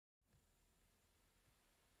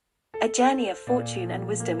A journey of fortune and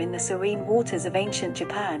wisdom in the serene waters of ancient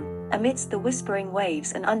Japan, amidst the whispering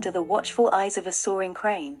waves and under the watchful eyes of a soaring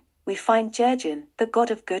crane, we find Jurōjin, the god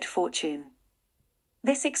of good fortune.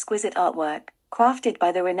 This exquisite artwork, crafted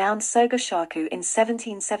by the renowned Soga Shōhaku in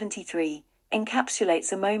 1773,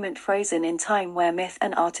 encapsulates a moment frozen in time where myth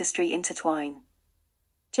and artistry intertwine.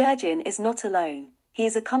 Jurōjin is not alone, he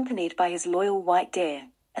is accompanied by his loyal white deer,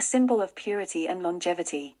 a symbol of purity and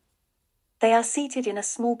longevity. They are seated in a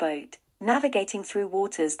small boat, navigating through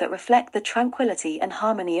waters that reflect the tranquility and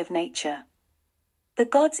harmony of nature. The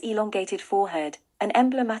god's elongated forehead, an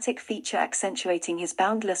emblematic feature accentuating his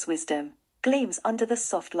boundless wisdom, gleams under the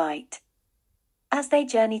soft light. As they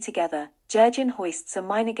journey together, Jurōjin hoists a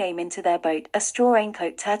minogame into their boat, a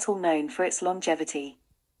straw-raincoat turtle known for its longevity.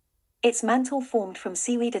 Its mantle formed from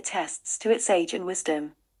seaweed attests to its age and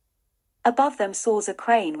wisdom. Above them soars a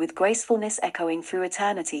crane with gracefulness echoing through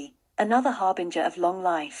eternity, another harbinger of long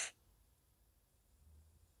life.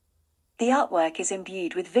 The artwork is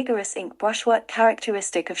imbued with vigorous ink brushwork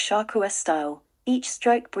characteristic of Shōhaku's style, each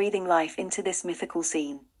stroke breathing life into this mythical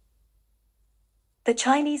scene. The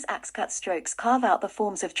Chinese axe-cut strokes carve out the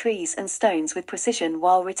forms of trees and stones with precision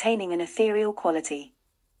while retaining an ethereal quality.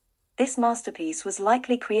 This masterpiece was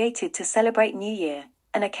likely created to celebrate New Year,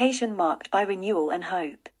 an occasion marked by renewal and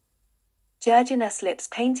hope. Jurōjin's lips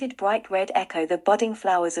painted bright red echo the budding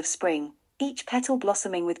flowers of spring, each petal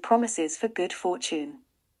blossoming with promises for good fortune.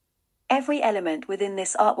 Every element within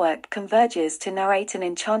this artwork converges to narrate an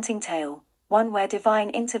enchanting tale, one where divine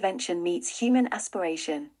intervention meets human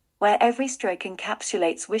aspiration, where every stroke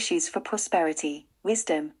encapsulates wishes for prosperity,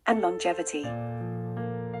 wisdom, and longevity.